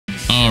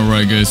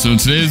Alright guys, so in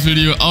today's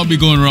video, I'll be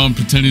going around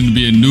pretending to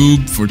be a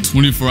noob for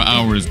 24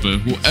 hours, but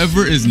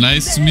whoever is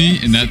nice to me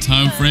in that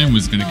time frame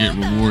is gonna get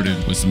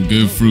rewarded with some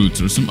good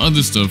fruits or some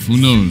other stuff, who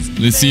knows.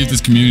 Let's see if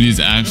this community is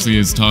actually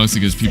as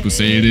toxic as people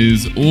say it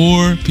is,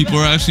 or people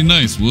are actually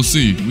nice. We'll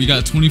see. We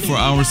got 24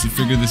 hours to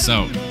figure this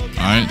out.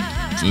 Alright,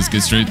 so let's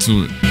get straight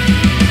to it.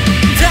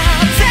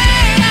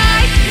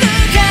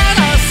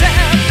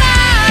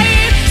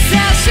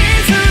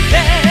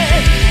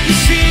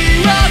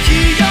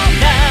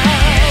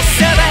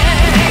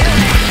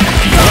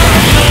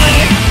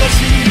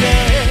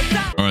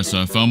 Alright,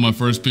 so I found my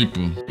first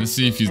people. Let's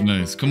see if he's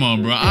nice. Come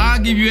on, bro. I'll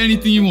give you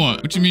anything you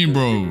want. What you mean,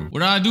 bro? What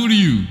did I do to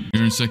you?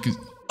 Here in a second.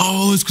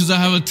 Oh, it's because I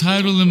have a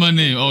title in my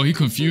name. Oh, he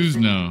confused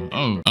now.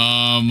 Oh,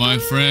 my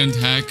friend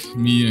hacked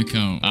me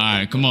account.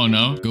 Alright, come on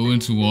now. Go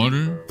into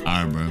water.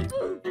 Alright, bro.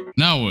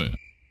 Now what?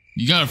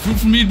 You got a fruit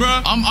for me, bro?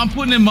 I'm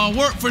putting in my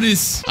work for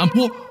this. I'm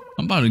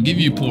about to give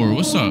you a pour.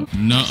 What's up?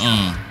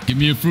 Nuh-uh. Give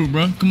me a fruit,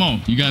 bro. Come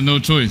on. You got no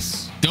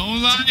choice.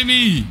 Don't lie to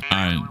me. All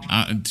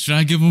right. Should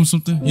I give him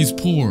something? He's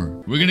poor.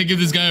 We're going to give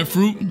this guy a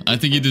fruit. I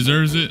think he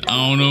deserves it.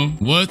 I don't know.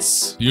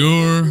 What's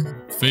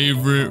your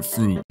favorite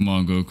fruit? Come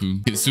on,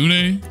 Goku.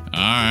 Kitsune? All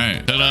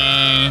right.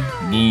 Ta-da.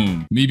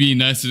 Boom. Me being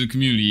nice to the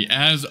community.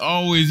 As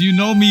always, you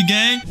know me,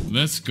 gang.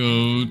 Let's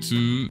go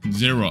to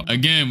Zero.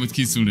 Again with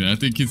Kitsune. I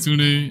think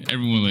Kitsune,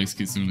 everyone likes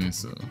Kitsune,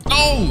 so.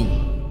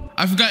 Oh!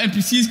 I forgot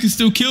NPCs can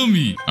still kill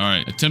me. All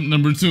right. Attempt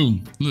number 2.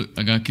 Look,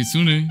 I got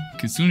Kitsune.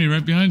 Kitsune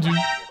right behind you.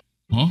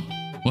 Huh?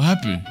 What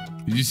happened?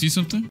 Did you see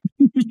something?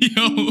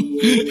 Yo,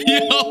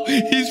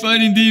 he's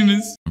fighting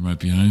demons. I'm right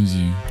behind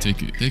you.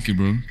 Take it,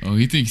 bro. Oh,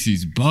 he thinks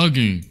he's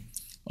bugging.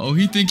 Oh,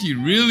 he think he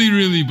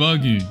really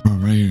bugging. Bro,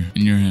 right here,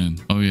 in your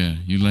hand. Oh yeah,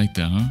 you like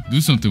that, huh? Do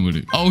something with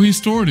it. Oh, he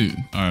stored it.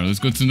 All right, let's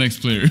go to the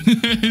next player.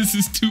 This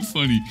is too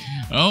funny.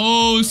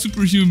 Oh,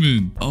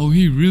 superhuman. Oh,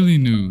 he really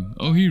knew.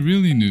 Ooh, you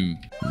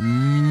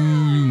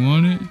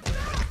want it?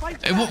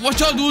 Hey, what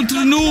y'all doing to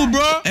the noob,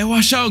 bro? Hey,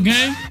 watch out,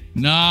 gang.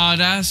 Nah,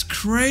 that's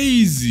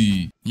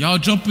crazy. Y'all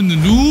jumping the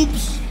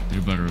noobs? They're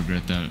about to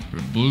regret that.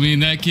 For bullying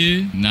that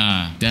kid?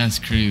 Nah, that's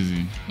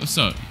crazy. What's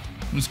up?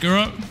 Let's go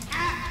up?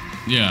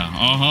 Yeah,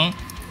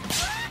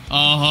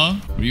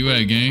 Where you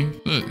at, gang?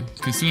 Look,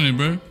 Kitsune,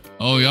 bro.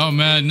 Oh, y'all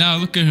mad now?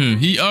 Look at him.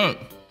 He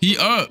up.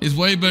 It's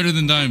way better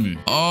than Diamond.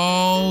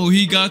 Oh,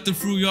 he got the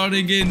fruit. Y'all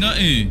didn't get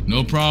nothing.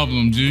 No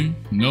problem, G.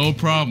 No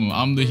problem.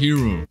 I'm the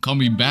hero. Call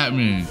me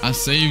Batman. I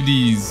saved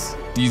these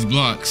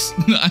blocks.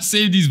 I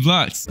saved these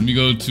blocks. Let me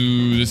go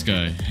to this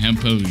guy,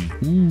 Hampelli.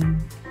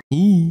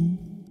 Ooh.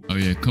 Oh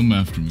yeah, come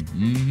after me.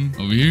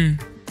 Over here.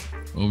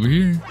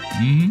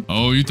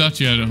 Oh, you thought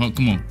you had it, huh?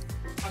 Come on.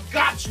 I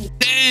got you.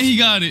 Damn, he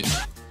got it.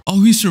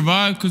 Oh, he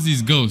survived because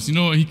he's ghost. You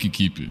know what? He could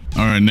keep it.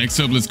 All right, next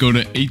up, let's go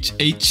to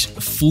HH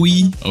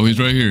Fui. Oh, he's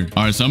right here.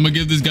 All right, so I'm gonna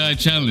give this guy a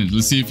challenge.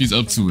 Let's see if he's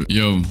up to it.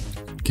 Yo,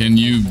 can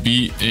you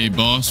beat a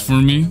boss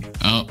for me?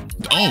 Oh,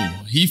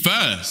 he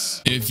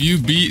fast. If you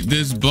beat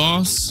this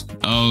boss,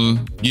 I'll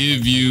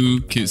give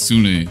you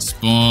Kitsune.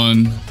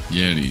 Spawn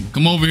Yeti.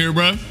 Come over here,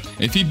 bro.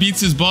 If he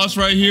beats his boss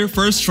right here,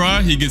 first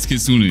try, he gets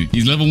Kitsune.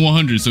 He's level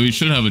 100, so he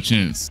should have a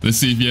chance. Let's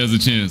see if he has a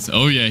chance.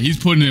 Oh yeah, he's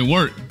putting in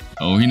work.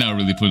 Oh, he's not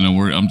really putting in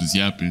work. I'm just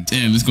yapping.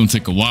 Damn, this is gonna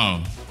take a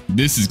while.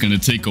 This is gonna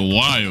take a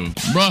while.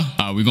 Bruh.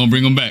 All right, we're gonna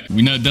bring him back.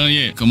 We're not done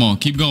yet. Come on,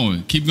 keep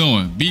going.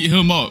 Beat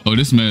him up. Oh,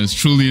 this man is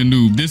truly a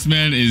noob.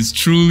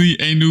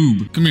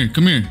 Come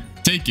here.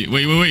 Take it.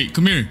 Wait.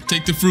 Come here.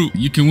 Take the fruit.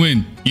 You can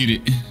win. Eat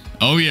it.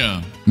 Oh,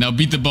 yeah. Now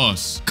beat the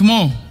boss. Come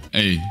on.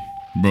 Hey,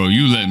 bro,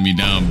 you let me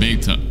down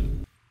big time.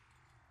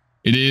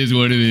 It is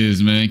what it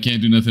is, man.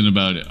 Can't do nothing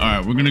about it. All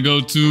right, we're gonna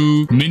go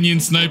to Minion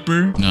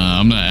Sniper. Nah,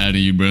 I'm not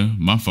adding you, bro.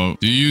 My fault.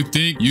 Do you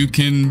think you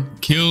can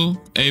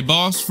kill a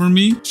boss for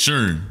me?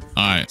 Sure.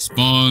 All right,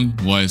 spawn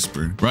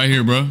Whisper. Right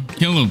here, bro.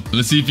 Kill him.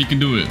 Let's see if he can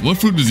do it. What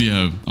fruit does he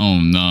have?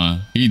 Oh, nah.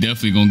 He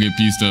definitely gonna get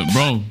pieced up.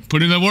 Bro,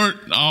 put in the work.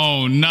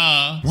 Oh,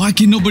 nah. Why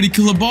can nobody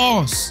kill a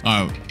boss?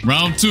 All right,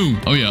 round 2.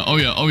 Oh,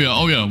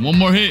 yeah. One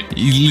more hit.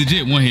 He's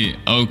legit one hit.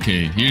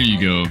 Okay, here you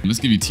go. Let's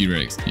give you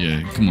T-Rex.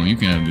 Yeah, come on. You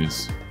can have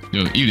this.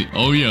 Yo, eat it.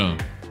 Oh, yeah.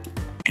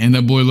 And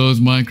that boy loves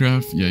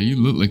Minecraft. Yeah, you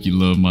look like you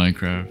love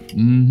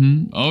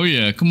Minecraft. Oh,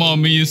 yeah. Come on,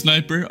 Minion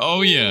Sniper.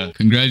 Oh, yeah.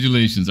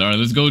 Congratulations. All right,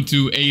 let's go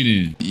to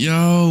Aiden.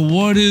 Yo,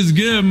 what is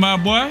good, my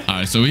boy? All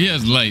right, so he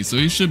has light, so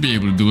he should be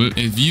able to do it.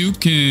 If you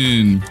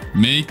can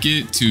make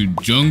it to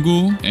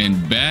jungle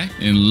and back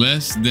in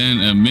less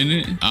than a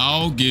minute,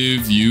 I'll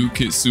give you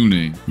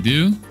Kitsune.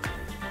 Deal?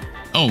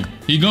 Oh,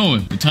 he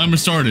going. The timer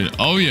started.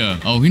 Oh, yeah.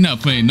 Oh, he not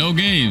playing no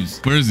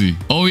games. Where is he?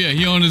 Oh, yeah.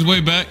 He on his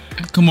way back.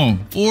 Come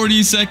on.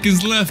 40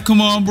 seconds left.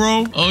 Come on,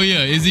 bro. Oh,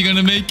 yeah. Is he going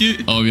to make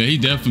it? Oh, yeah. He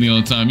definitely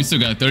on time. He still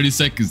got 30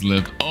 seconds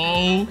left.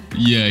 Oh,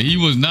 yeah. He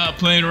was not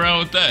playing around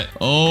with that.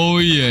 Oh,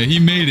 yeah. He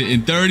made it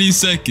in 30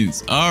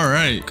 seconds. All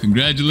right.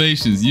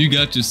 Congratulations. You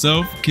got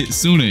yourself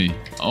Kitsune.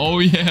 Oh,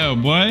 yeah,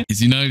 boy. Is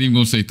he not even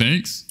going to say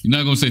thanks? You're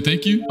not going to say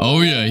thank you?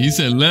 Oh, yeah. He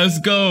said, let's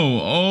go.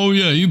 Oh,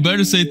 yeah. You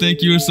better say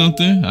thank you or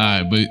something. All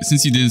right. But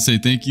since you didn't say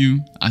thank you,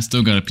 I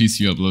still got to piece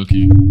you up,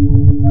 low-key.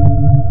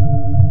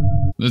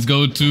 Let's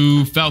go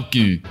to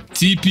Falcon.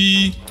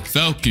 TP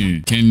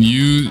Falcon. Can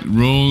you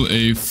roll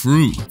a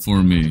fruit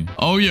for me?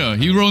 Oh yeah,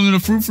 he rolling a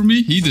fruit for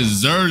me? He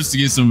deserves to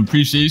get some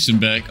appreciation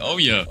back. Oh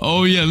yeah.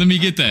 Oh yeah, let me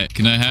get that.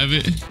 Can I have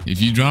it?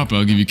 If you drop it,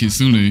 I'll give you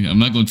Kitsune. I'm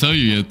not gonna tell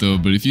you yet though,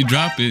 but if you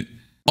drop it.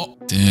 Oh,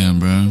 damn,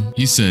 bro.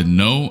 He said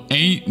no.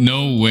 Ain't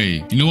no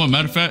way. You know what?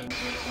 Matter of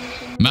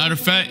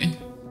fact.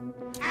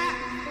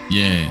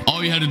 Yeah.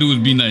 All you had to do was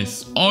be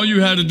nice. All you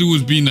had to do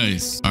was be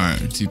nice. All right.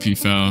 TP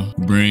foul.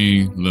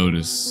 Bring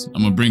Lotus.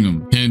 I'm gonna bring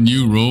him. Can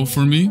you roll for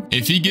me?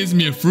 If he gives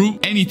me a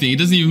fruit, anything. It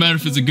doesn't even matter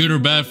if it's a good or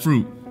bad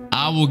fruit.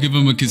 I will give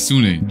him a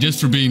Kitsune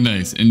just for being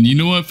nice. And you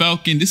know what,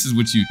 Falcon? This is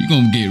what you're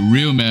gonna get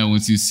real mad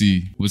once you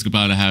see what's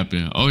about to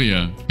happen. Oh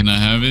yeah. Can I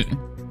have it?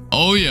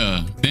 Oh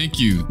yeah.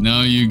 Thank you.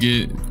 Now you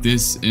get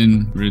this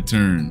in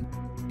return.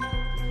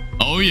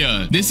 Oh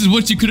yeah. This is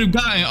what you could have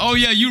gotten. Oh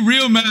yeah. You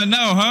real mad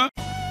now, huh?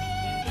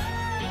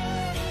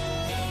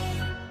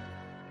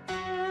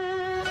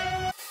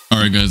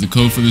 Alright guys, the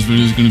code for this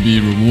video is going to be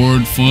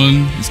reward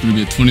fun. It's going to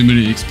be a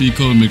 20-minute XP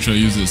code. Make sure I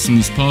use it as soon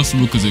as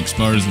possible because it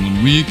expires in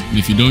 1 week. And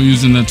if you don't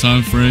use it in that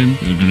time frame,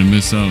 you're going to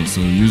miss out.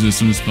 So use it as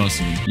soon as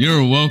possible.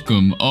 You're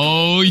welcome.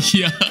 Oh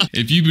yeah.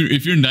 If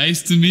you're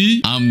nice to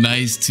me, I'm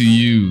nice to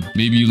you.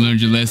 Maybe you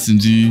learned your lesson,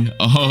 G.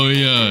 Oh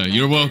yeah.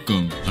 You're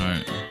welcome.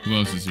 Alright. Who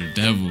else is here?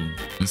 Devil.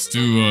 Let's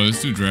do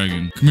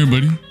Dragon. Come here,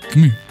 buddy.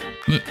 Come here.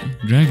 Look.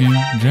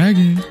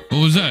 Dragon. What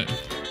was that?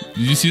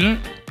 Did you see that?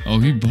 Oh,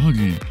 he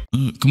bugging.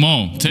 Come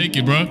on, take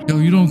it, bro. Yo,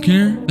 you don't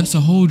care? That's a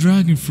whole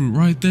dragon fruit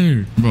right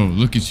there. Bro,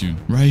 look at you.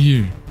 Right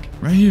here.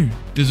 Right here.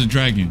 There's a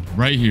dragon.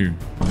 Right here.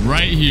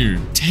 Right here.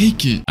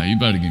 Take it. Oh, you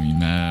about to get me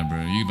mad, bro.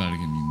 You about to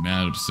get me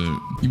mad upset.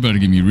 You about to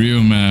get me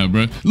real mad,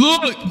 bro.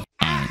 Look!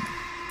 Alright.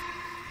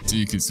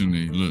 See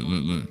Kitsune.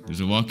 Look. There's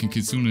a walking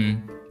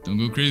Kitsune. Don't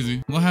go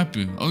crazy. What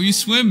happened? Oh, you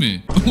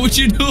swimming. What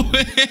you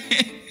doing?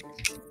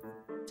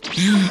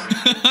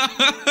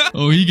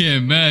 Oh, he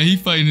getting mad. He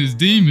fighting his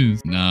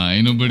demons. Nah,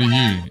 ain't nobody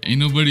here. Ain't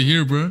nobody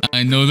here, bro.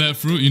 I know that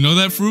fruit. You know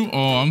that fruit?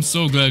 Oh, I'm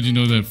so glad you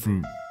know that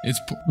fruit. It's,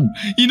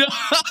 you know,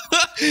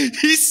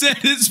 he said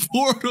it's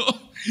Portal.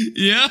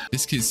 Yeah.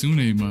 It's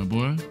Kitsune, my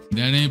boy.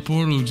 That ain't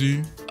Portal,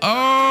 G.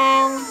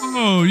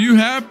 Oh, you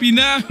happy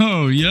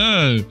now?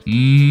 Yeah.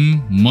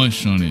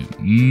 Mush on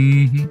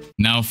it.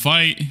 Now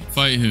fight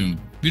him.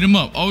 Beat him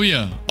up. Oh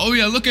yeah. Oh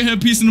yeah. Look at him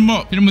piecing him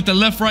up. Hit him with the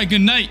left, right, good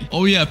night.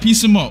 Oh yeah.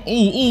 Piece him up.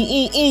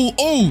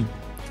 Oh.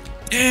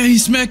 Damn,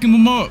 he's smacking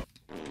him up.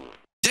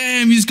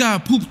 Damn, he just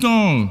got pooped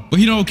on. But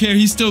he don't care.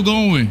 He's still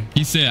going.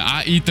 He said,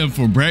 I eat them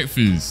for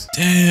breakfast.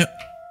 Damn,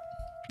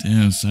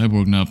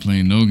 Cyborg not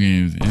playing no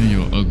games. And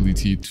your ugly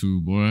teeth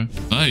too, boy.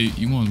 Light.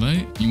 You want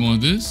light? You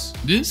want this?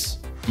 This?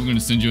 We're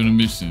gonna send you on a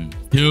mission.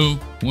 Kill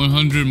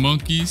 100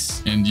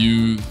 monkeys and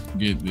you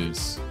get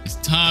this. It's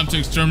time to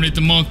exterminate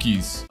the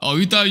monkeys. Oh,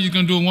 you thought you were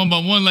gonna do it one by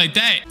one like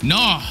that?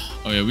 Nah.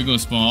 Oh yeah, we're gonna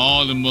spawn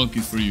all the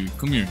monkeys for you.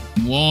 Come here.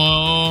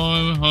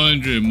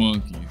 100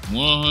 monkeys.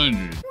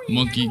 100.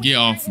 Monkey, get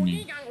off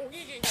me.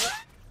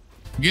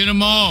 Get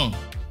them all.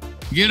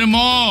 Get them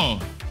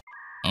all.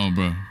 Oh,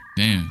 bro.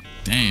 Damn.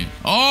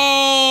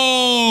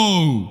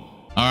 Oh!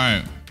 All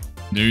right.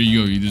 There you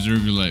go. You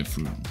deserve your light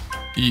fruit.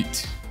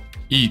 Eat.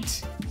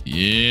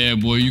 Yeah,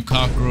 boy, you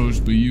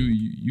cockroach, but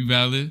you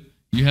valid.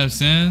 You have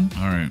sand?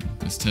 All right,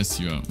 let's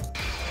test you out.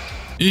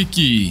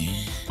 Icky,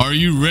 are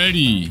you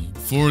ready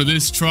for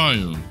this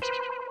trial?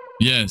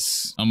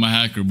 Yes, I'm a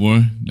hacker,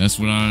 boy. That's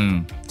what I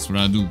am. That's what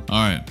I do. All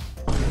right.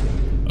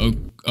 Oh.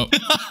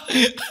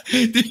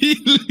 Did he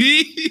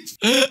leave?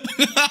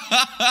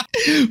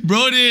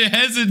 Bro didn't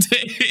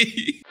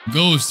hesitate.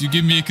 Ghost, you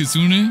give me a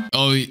Kitsune?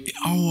 Oh,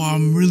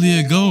 I'm really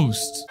a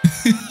ghost.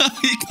 He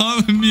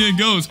calling me a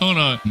ghost. Hold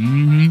on.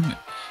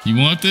 You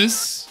want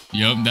this?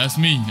 Yup, that's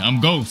me. I'm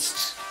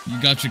Ghost.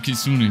 You got your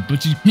Kitsune,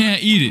 but you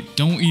can't eat it.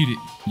 Don't eat it.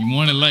 You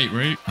want it light,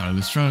 right? All right,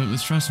 let's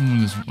try someone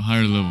that's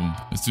higher level.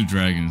 Let's do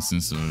Dragon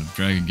since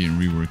Dragon getting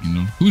rework, you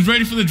know. Who's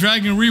ready for the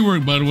Dragon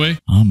rework, by the way?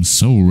 I'm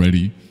so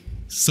ready.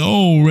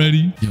 So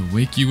ready. Yo,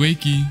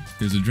 wakey.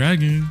 There's a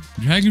dragon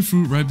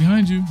fruit right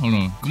behind you. Hold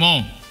on. Come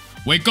on.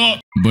 Wake up.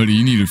 Buddy,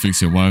 you need to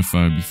fix your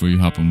Wi-Fi before you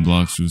hop on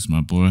Blox,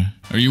 my boy.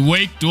 Are you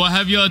awake? Do I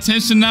have your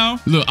attention now?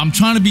 Look, I'm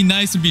trying to be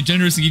nice and be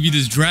generous and give you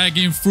this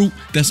dragon fruit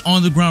that's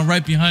on the ground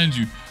right behind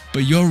you.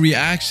 But your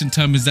reaction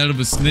time is that of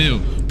a snail.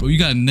 Bro, you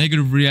got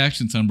negative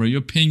reaction time, bro.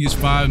 Your ping is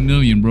 5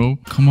 million, bro.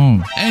 Come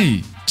on.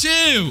 Hey,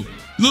 chill.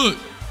 Look,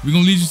 we're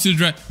gonna lead you to the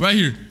dragon. Right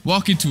here.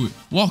 Walk into it.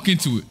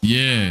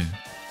 Yeah.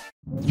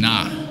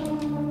 Nah.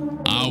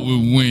 I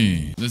will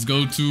win. Let's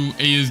go to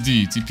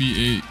ASD.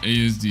 TP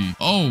ASD.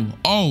 Oh.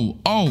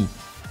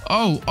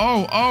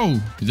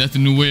 Is that the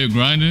new way of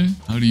grinding?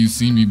 How do you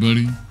see me,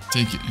 buddy?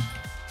 Take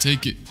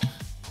it.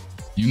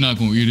 You're not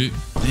gonna eat it.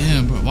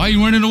 Damn, bro. Why are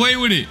you running away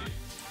with it?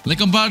 Like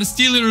I'm about to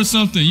steal it or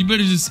something. You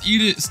better just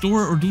eat it,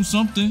 store it, or do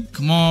something.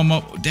 Come on,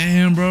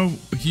 damn, bro.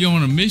 He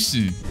on a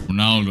mission.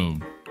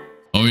 Ronaldo.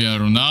 Oh yeah,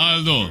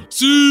 Ronaldo.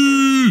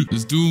 See.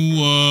 Let's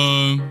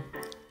do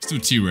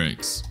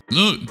T-Rex.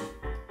 Look.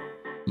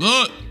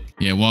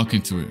 Yeah, walk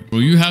into it. Bro,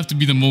 you have to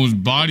be the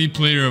most body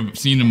player I've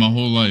seen in my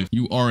whole life.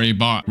 You are a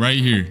bot right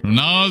here.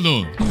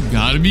 Ronaldo, you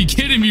gotta be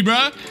kidding me,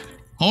 bruh.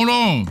 Hold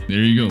on.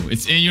 There you go.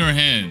 It's in your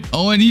hand.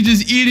 Oh, and he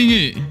just eating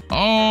it. Oh,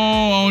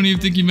 I don't even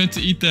think he meant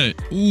to eat that.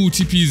 Ooh,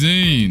 TP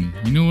Zane.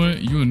 You know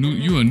what? You a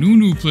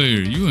new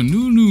player. You a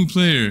new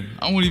player.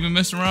 I won't even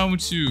mess around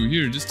with you.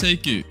 Here, just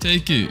take it.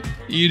 Take it.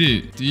 Eat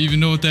it. Do you even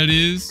know what that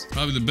is?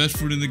 Probably the best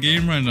fruit in the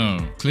game right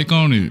now. Click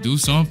on it. Do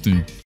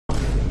something.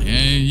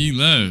 And he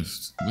left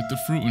with the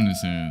fruit in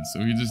his hand, so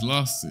he just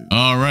lost it.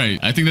 All right,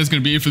 I think that's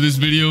gonna be it for this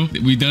video.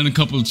 We've done a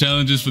couple of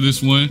challenges for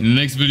this one. In the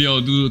next video,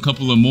 I'll do a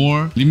couple of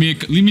more. Leave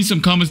me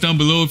some comments down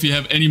below if you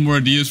have any more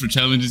ideas for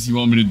challenges you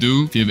want me to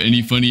do. If you have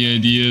any funny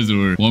ideas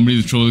or want me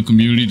to troll the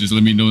community, just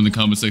let me know in the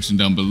comment section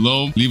down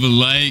below. Leave a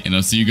like, and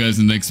I'll see you guys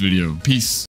in the next video. Peace.